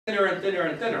thinner and thinner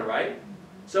and thinner, right?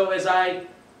 So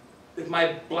if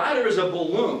my bladder is a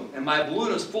balloon, and my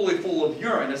balloon is fully full of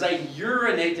urine, as I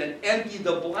urinate and empty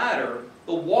the bladder,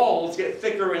 the walls get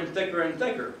thicker and thicker and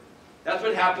thicker. That's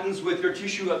what happens with your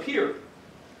tissue up here.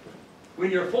 When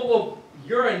you're full of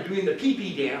urine doing the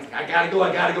pee-pee dance, I gotta go,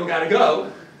 I gotta go, gotta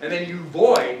go, and then you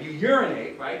void, you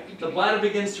urinate, right? The bladder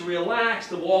begins to relax,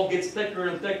 the wall gets thicker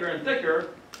and thicker and thicker,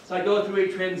 so I go through a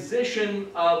transition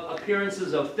of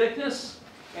appearances of thickness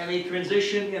and a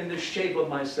transition in the shape of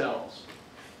my cells,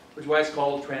 which is why it's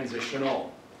called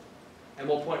transitional. And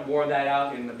we'll point more of that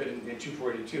out in a bit in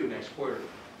 242 next quarter.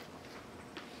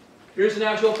 Here's an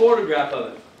actual photograph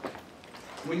of it.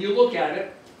 When you look at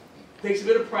it, it takes a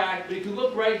bit of practice, but if you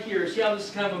look right here, see how this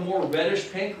is kind of a more reddish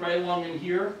pink right along in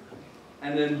here?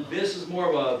 And then this is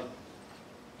more of a,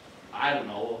 I don't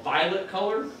know, a violet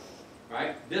color,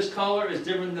 right? This color is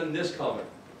different than this color.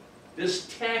 This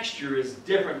texture is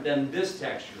different than this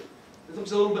texture. This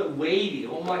looks a little bit weighty,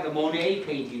 almost like a Monet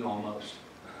painting almost.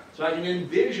 So I can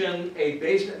envision a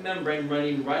basement membrane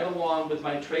running right along with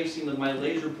my tracing with my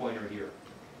laser pointer here.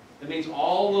 That means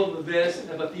all of this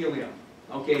epithelium.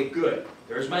 Okay, good.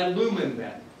 There's my lumen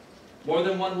then. More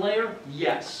than one layer?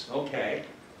 Yes. Okay.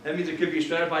 That means it could be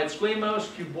stratified squamous,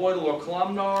 cuboidal, or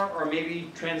columnar, or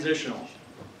maybe transitional.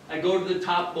 I go to the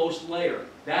topmost layer.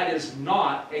 That is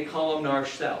not a columnar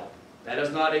cell. That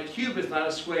is not a cube, it's not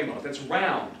a squamous. It's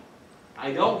round.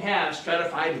 I don't have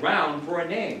stratified round for a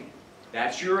name.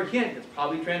 That's your hint. It's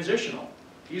probably transitional.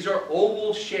 These are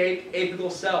oval-shaped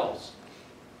apical cells.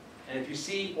 And if you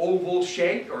see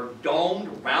oval-shaped or domed,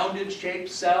 rounded-shaped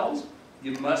cells,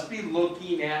 you must be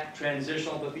looking at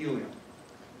transitional epithelium.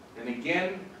 And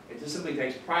again, it just simply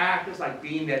takes practice, like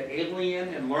being that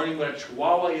alien and learning what a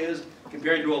chihuahua is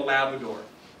compared to a Labrador.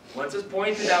 Once it's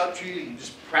pointed out to you, you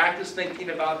just practice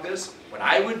thinking about this. What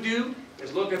I would do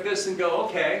is look at this and go,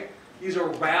 okay, these are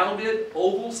rounded,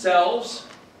 oval cells.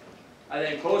 I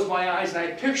then close my eyes and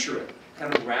I picture it.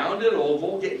 Kind of rounded,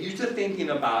 oval, get used to thinking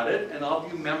about it, and I'll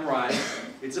help you memorize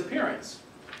its appearance.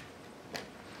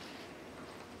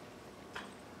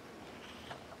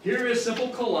 Here is simple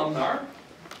columnar.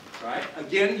 Right?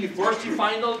 Again, first you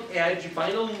find the edge, you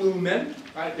find a lumen.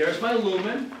 Right? There's my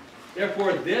lumen.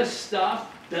 Therefore, this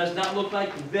stuff does not look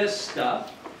like this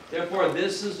stuff. Therefore,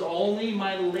 this is only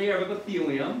my layer of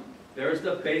epithelium. There's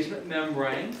the basement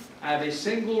membrane. I have a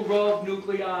single row of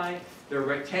nuclei. They're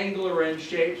rectangular in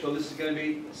shape, so this is going to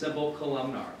be simple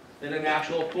columnar. Then an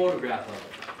actual photograph of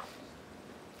it.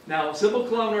 Now, simple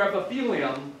columnar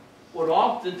epithelium would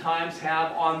oftentimes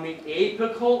have on the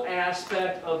apical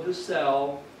aspect of the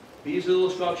cell these little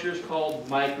structures called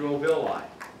microvilli,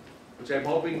 which I'm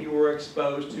hoping you were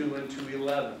exposed to in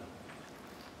 211.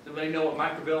 Does anybody know what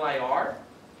microvilli are,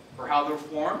 or how they're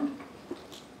formed?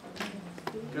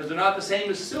 Because they're not the same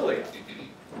as cilia.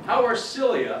 How are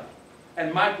cilia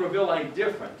and microvilli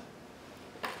different?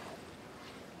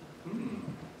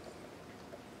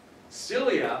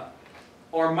 Cilia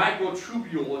are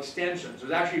microtubule extensions.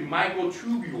 There's actually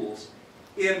microtubules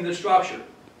in the structure.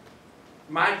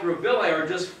 Microvilli are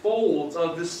just folds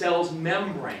of the cell's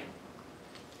membrane.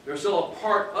 They're still a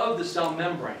part of the cell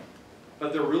membrane,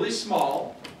 but they're really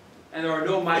small, and there are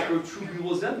no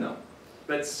microtubules in them.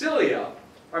 But cilia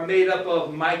are made up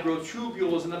of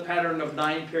microtubules in the pattern of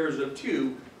 9 pairs of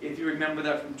 2, if you remember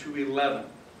that from 211.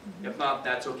 If not,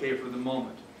 that's okay for the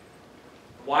moment.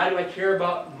 Why do I care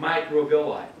about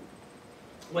microvilli?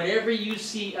 Whenever you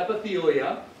see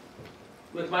epithelia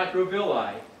with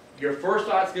microvilli, your first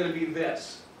thought is going to be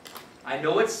this. I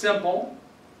know it's simple.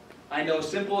 I know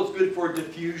simple is good for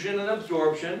diffusion and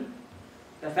absorption.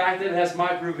 The fact that it has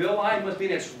microvilli must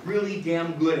mean it's really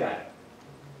damn good at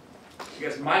it.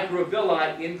 Because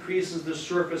microvilli increases the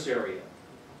surface area.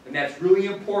 And that's really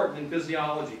important in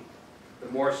physiology. The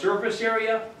more surface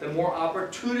area, the more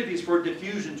opportunities for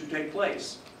diffusion to take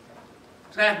place.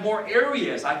 So I have more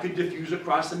areas I could diffuse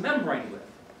across the membrane with.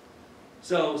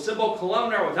 So simple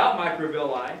columnar without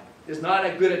microvilli is not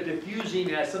as good at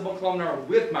diffusing as simple columnar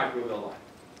with microvilli.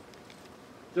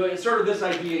 So it's sort of this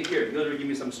idea here. You're going to give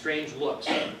me some strange looks.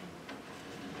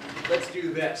 Let's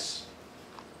do this.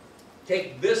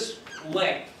 Take this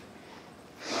length,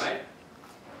 right?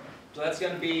 So that's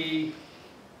going to be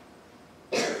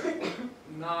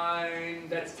 9,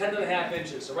 that's 10.5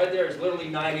 inches. So right there is literally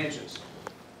 9 inches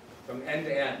from end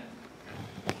to end.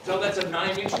 So that's a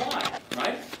 9-inch line,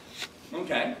 right?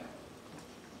 Okay.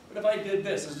 What if I did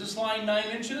this? Is this line 9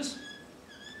 inches?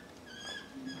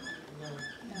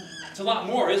 It's a lot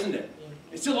more, isn't it?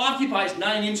 It still occupies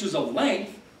 9 inches of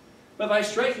length, but if I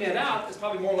straighten it out, it's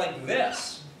probably more like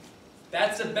this.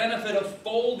 That's the benefit of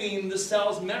folding the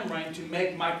cell's membrane to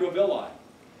make microvilli.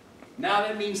 Now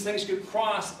that means things could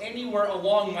cross anywhere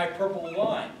along my purple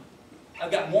line.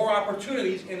 I've got more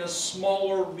opportunities in a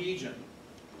smaller region.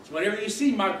 So whenever you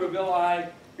see microvilli,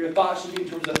 your thoughts should be in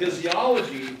terms of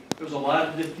physiology. There's a lot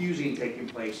of diffusing taking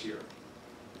place here.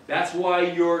 That's why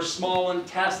your small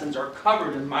intestines are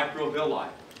covered in microvilli,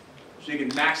 so you can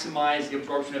maximize the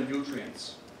absorption of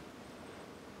nutrients.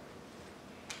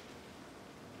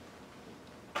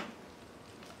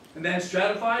 And then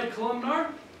stratified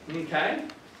columnar, okay?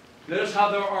 Notice how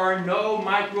there are no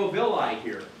microvilli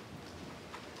here.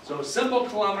 So simple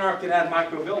columnar can have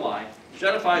microvilli,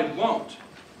 stratified won't.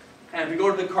 And if we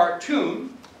go to the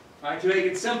cartoon, right, to make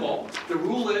it simple, the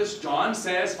rule is John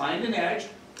says find an edge.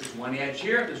 There's one edge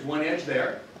here, there's one edge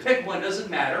there. Pick one, doesn't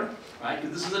matter, right?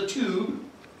 Because this is a tube.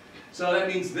 So that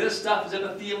means this stuff is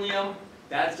epithelium,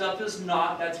 that stuff is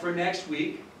not. That's for next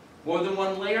week. More than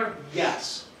one layer?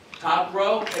 Yes. Top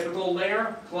row, apical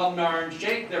layer, columnar in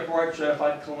shape, therefore it's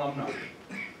stratified columnar.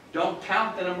 Don't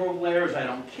count the number of layers, I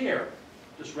don't care.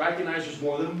 Just recognize there's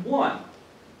more than one.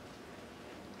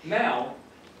 Now,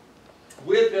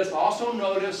 with this, also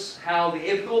notice how the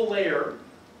apical layer,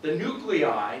 the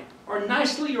nuclei, are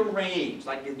nicely arranged.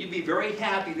 Like you'd be very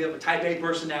happy if you have a type A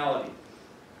personality.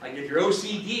 Like if you're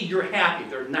OCD, you're happy.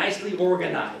 They're nicely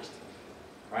organized.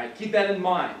 All right, keep that in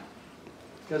mind.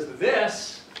 Because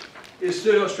this is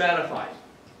pseudo-stratified.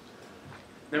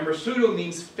 Remember, pseudo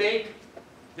means fake.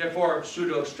 Therefore,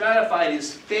 pseudo-stratified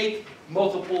is fake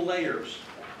multiple layers.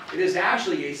 It is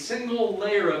actually a single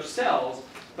layer of cells,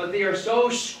 but they are so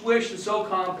squished and so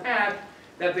compact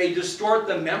that they distort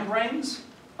the membranes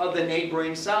of the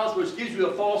neighboring cells, which gives you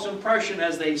a false impression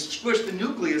as they squish the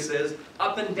nucleuses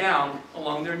up and down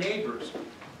along their neighbors.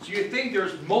 So you think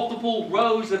there's multiple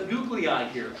rows of nuclei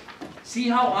here. See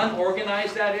how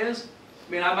unorganized that is?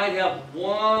 I mean, I might have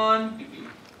 1,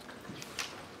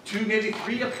 2, maybe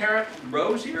 3 apparent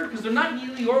rows here, because they're not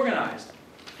neatly organized,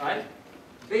 right?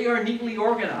 They are neatly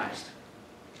organized.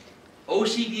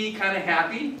 OCD kind of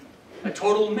happy, a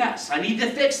total mess. I need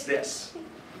to fix this.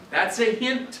 That's a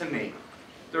hint to me.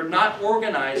 They're not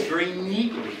organized very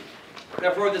neatly.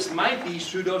 Therefore, this might be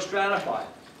pseudo-stratified.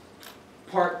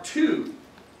 Part 2.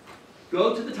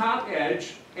 Go to the top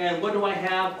edge, and what do I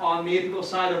have on the apical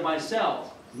side of my cells?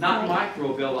 Not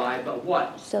microvilli, but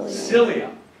what? Cilia.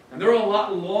 Cilia. And they're a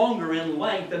lot longer in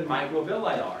length than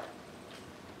microvilli are.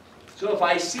 So if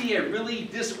I see a really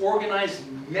disorganized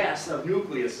mess of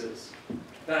nucleuses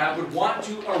that I would want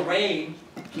to arrange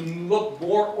to look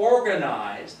more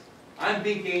organized, I'm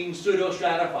thinking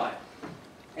pseudo-stratified.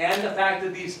 And the fact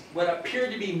that these, what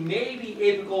appear to be maybe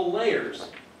apical layers,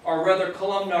 are rather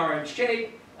columnar in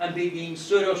shape, I'm thinking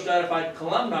pseudo-stratified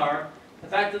columnar. The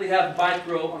fact that they have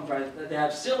that they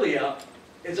have cilia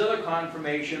is other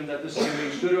confirmation that this is going to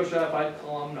be pseudo-stratified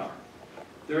columnar.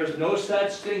 There is no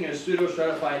such thing as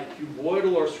pseudo-stratified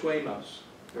cuboidal or squamous.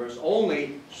 There is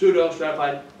only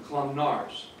pseudo-stratified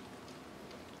columnars.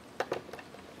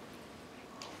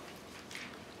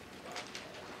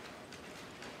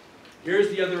 Here's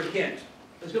the other hint.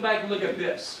 Let's go back and look at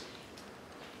this.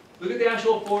 Look at the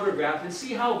actual photograph and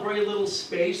see how very little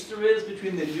space there is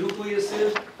between the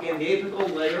nucleuses and the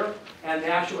apical layer and the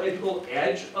actual apical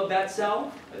edge of that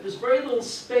cell. There's very little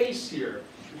space here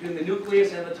between the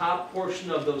nucleus and the top portion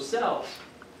of those cells.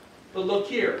 But look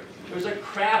here, there's a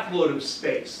crap load of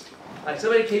space. Like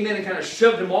somebody came in and kind of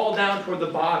shoved them all down toward the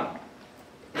bottom.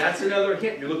 That's another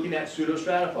hint. You're looking at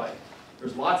pseudo-stratified.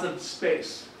 There's lots of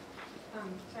space.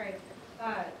 Sorry,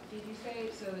 did you say,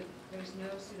 so there's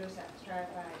no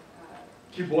pseudo-stratified?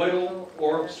 Cuboidal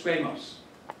or squamous.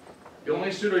 The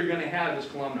only pseudo you're going to have is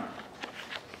columnar.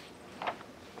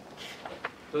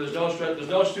 So there's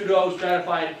no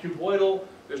pseudo-stratified cuboidal,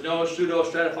 there's no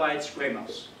pseudo-stratified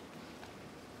squamous.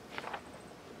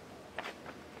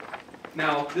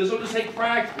 Now, this will just take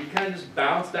practice. We kind of just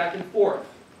bounce back and forth,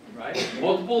 right?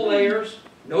 Multiple layers,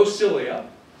 no cilia.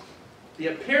 The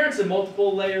appearance of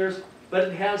multiple layers, but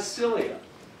it has cilia.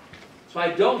 So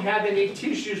I don't have any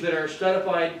tissues that are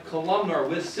stratified columnar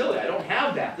with cilia. I don't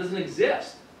have that. It doesn't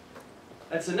exist.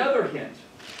 That's another hint.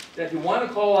 That if you want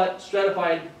to call it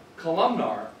stratified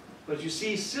columnar, but you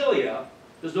see cilia,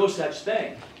 there's no such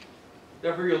thing.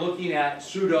 Therefore, you're looking at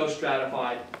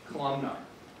pseudo-stratified columnar.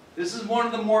 This is one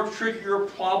of the more trickier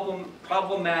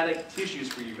problematic tissues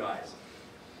for you guys.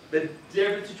 The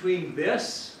difference between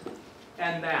this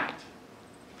and that.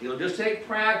 It'll just take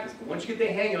practice, but once you get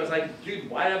the hang of it, it's like, dude,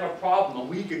 why did I have a problem a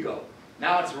week ago?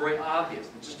 Now it's very obvious.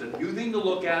 It's just a new thing to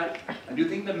look at, a new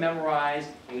thing to memorize,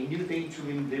 a new thing to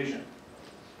envision.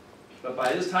 But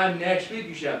by this time next week,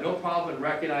 you should have no problem in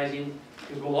recognizing,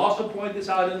 because we'll also point this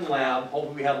out in lab.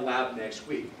 Hopefully we have lab next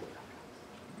week.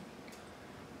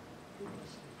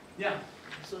 Yeah.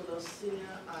 So those cilia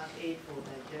are aid for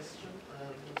digestion?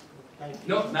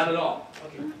 No, not at all.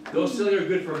 Okay. Those cilia are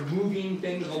good for moving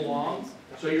things along.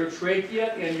 So your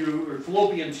trachea and your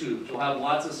fallopian tubes will have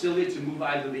lots of cilia to move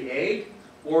either the egg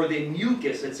or the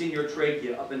mucus that's in your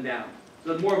trachea up and down.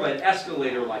 So it's more of an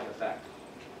escalator-like effect,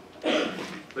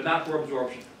 but not for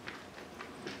absorption.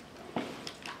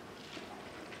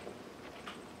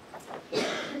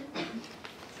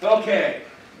 Okay.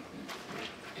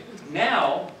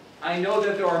 Now, I know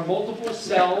that there are multiple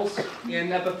cells in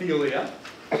epithelia.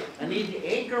 I need to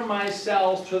anchor my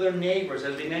cells to their neighbors,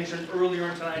 as we mentioned earlier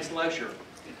in tonight's lecture.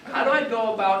 How do I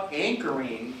go about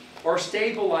anchoring or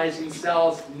stabilizing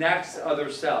cells next to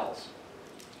other cells?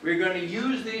 We're going to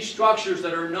use these structures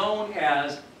that are known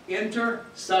as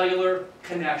intercellular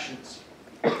connections.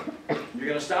 You're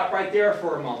going to stop right there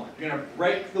for a moment. You're going to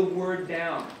break the word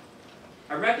down.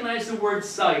 I recognize the word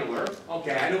cellular.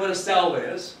 Okay, I know what a cell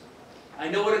is. I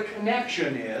know what a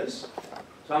connection is.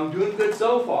 So I'm doing good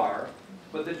so far.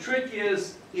 But the trick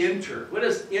is inter. What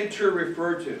does inter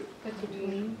refer to?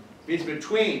 Between. Means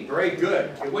between. Very good.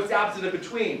 Okay, what's the opposite of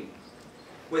between?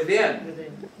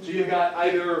 Within. So you've got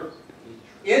either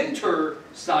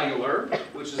intercellular,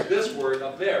 which is this word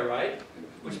up there, right?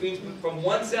 Which means from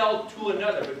one cell to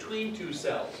another, between two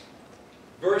cells.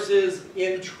 Versus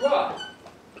intra,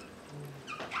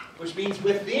 which means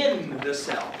within the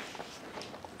cell.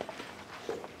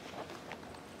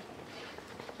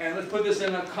 And let's put this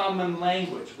in a common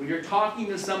language. When you're talking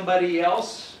to somebody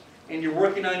else and you're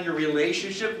working on your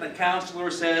relationship, and the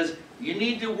counselor says, you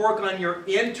need to work on your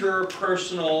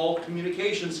interpersonal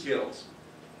communication skills.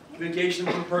 Communication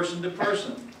from person to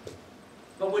person.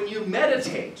 But when you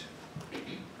meditate,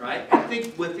 right, I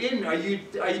think within, are you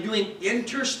doing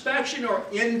introspection or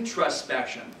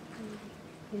introspection?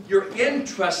 You're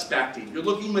introspecting. You're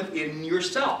looking within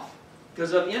yourself.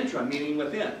 Because of intra, meaning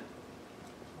within.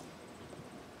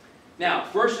 Now,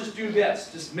 first just do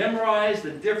this. Just memorize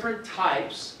the different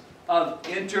types of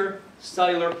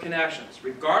intercellular connections.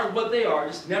 Regardless of what they are,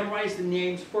 just memorize the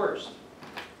names first.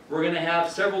 We're going to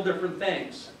have several different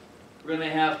things. We're going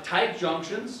to have tight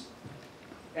junctions,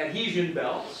 adhesion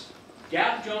belts,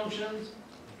 gap junctions,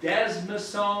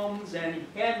 desmosomes, and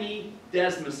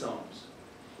hemidesmosomes.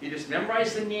 You just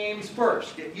memorize the names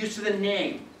first. Get used to the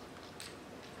name.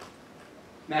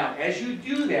 Now, as you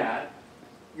do that,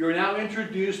 you're now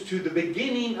introduced to the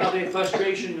beginning of a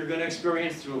frustration you're going to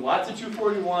experience through lots of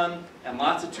 241 and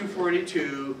lots of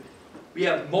 242. We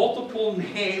have multiple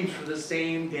names for the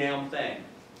same damn thing.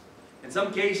 In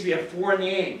some cases, we have 4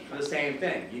 names for the same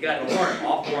thing. You got to learn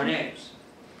all 4 names.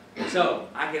 So,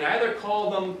 I can either call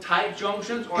them tight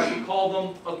junctions or I can call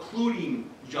them occluding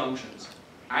junctions.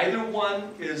 Either one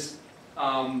is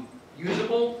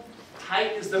usable.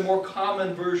 Tight is the more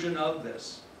common version of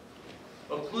this.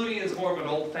 Occluding is more of an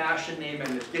old-fashioned name,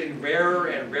 and it's getting rarer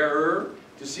and rarer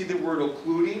to see the word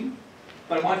occluding.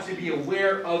 But I want you to be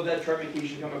aware of that term in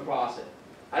case you come across it.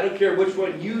 I don't care which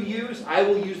one you use, I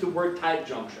will use the word tight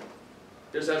junction,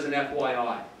 just as an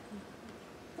FYI.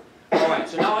 Alright,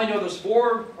 so now I know there's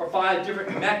 4 or 5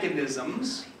 different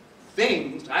mechanisms,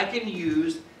 things I can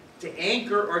use to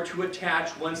anchor or to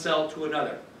attach one cell to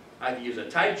another. I can use a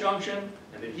tight junction,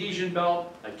 an adhesion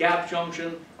belt, a gap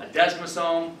junction, a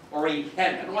desmosome, or a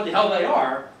hen. I don't know what the hell they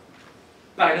are,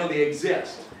 but I know they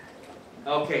exist.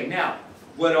 Okay, now,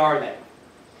 what are they?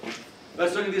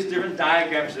 Let's look at these different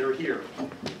diagrams that are here.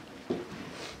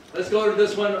 Let's go to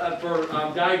this one for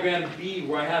diagram B,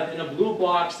 where I have in a blue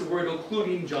box the word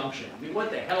occluding junction. I mean,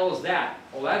 what the hell is that?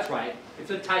 Oh, that's right.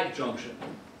 It's a tight junction.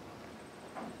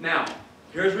 Now,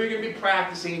 here's where you're going to be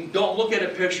practicing. Don't look at a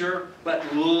picture,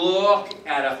 but look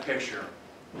at a picture.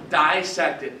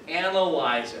 Dissect it,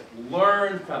 analyze it,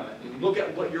 learn from it, and look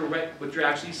at what you're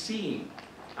actually seeing.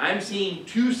 I'm seeing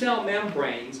 2 cell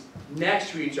membranes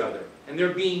next to each other, and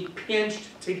they're being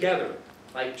pinched together,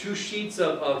 like 2 sheets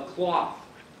of cloth.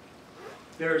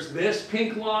 There's this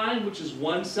pink line, which is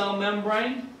 1 cell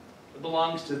membrane. It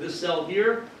belongs to this cell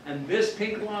here, and this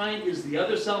pink line is the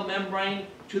other cell membrane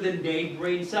to the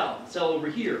neighboring cell, the cell over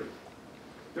here.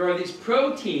 There are these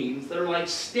proteins that are like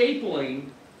stapling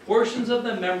portions of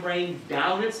the membrane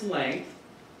down its length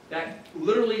that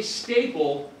literally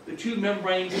staple the 2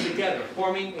 membranes together,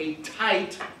 forming a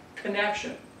tight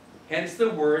connection. Hence the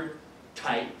word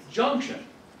tight junction.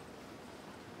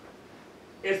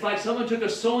 It's like someone took a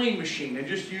sewing machine and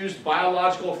just used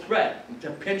biological thread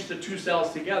to pinch the 2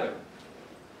 cells together.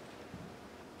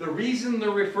 The reason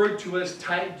they're referred to as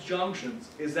tight junctions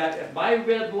is that if my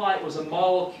red light was a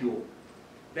molecule,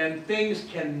 then things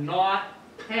cannot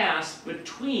pass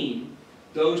between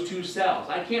those 2 cells.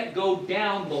 I can't go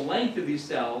down the length of these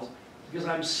cells because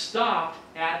I'm stopped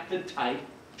at the tight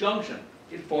junction.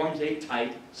 It forms a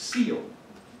tight seal.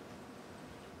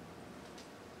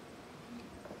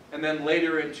 And then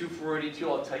later in 242,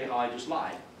 I'll tell you how I just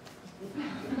lied.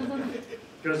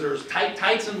 Because there's tight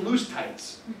tights and loose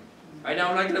tights. Right now,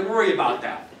 we're not going to worry about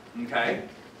that. Okay?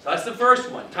 So that's the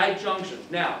first one, tight junctions.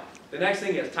 Now, the next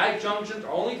thing is tight junctions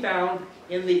are only found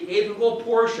in the apical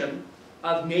portion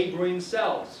of neighboring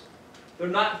cells. They're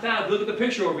not found. Look at the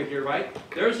picture over here, right?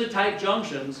 There's the tight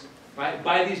junctions, right,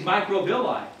 by these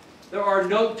microvilli. There are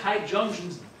no tight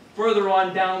junctions further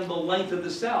on down the length of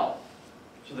the cell.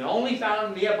 So they're only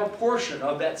found in the upper portion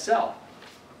of that cell.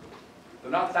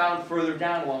 They're not found further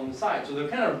down along the side. So they're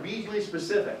kind of regionally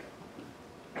specific.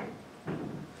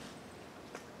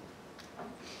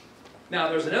 Now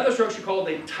there's another structure called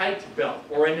a tight belt,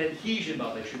 or an adhesion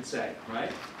belt, I should say,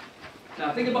 right?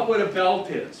 Now think about what a belt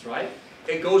is, right?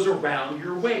 It goes around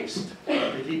your waist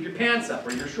to keep your pants up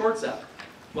or your shorts up.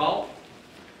 Well,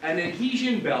 an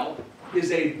adhesion belt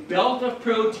is a belt of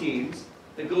proteins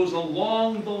that goes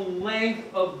along the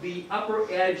length of the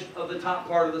upper edge of the top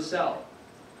part of the cell.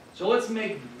 So let's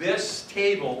make this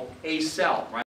table a cell, right?